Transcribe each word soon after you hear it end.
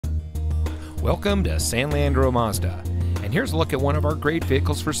Welcome to San Leandro Mazda, and here's a look at one of our great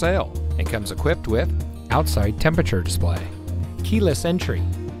vehicles for sale. It comes equipped with outside temperature display, keyless entry,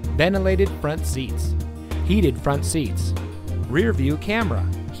 ventilated front seats, heated front seats, rear view camera,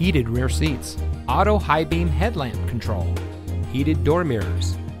 heated rear seats, auto high beam headlamp control, heated door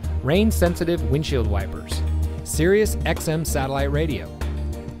mirrors, rain sensitive windshield wipers, Sirius XM satellite radio.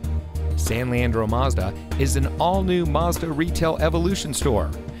 San Leandro Mazda is an all-new Mazda retail evolution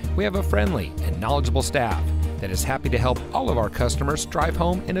store. We have a friendly and knowledgeable staff that is happy to help all of our customers drive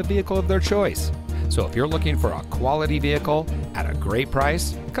home in a vehicle of their choice. So if you're looking for a quality vehicle at a great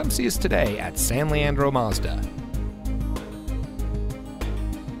price, come see us today at San Leandro Mazda.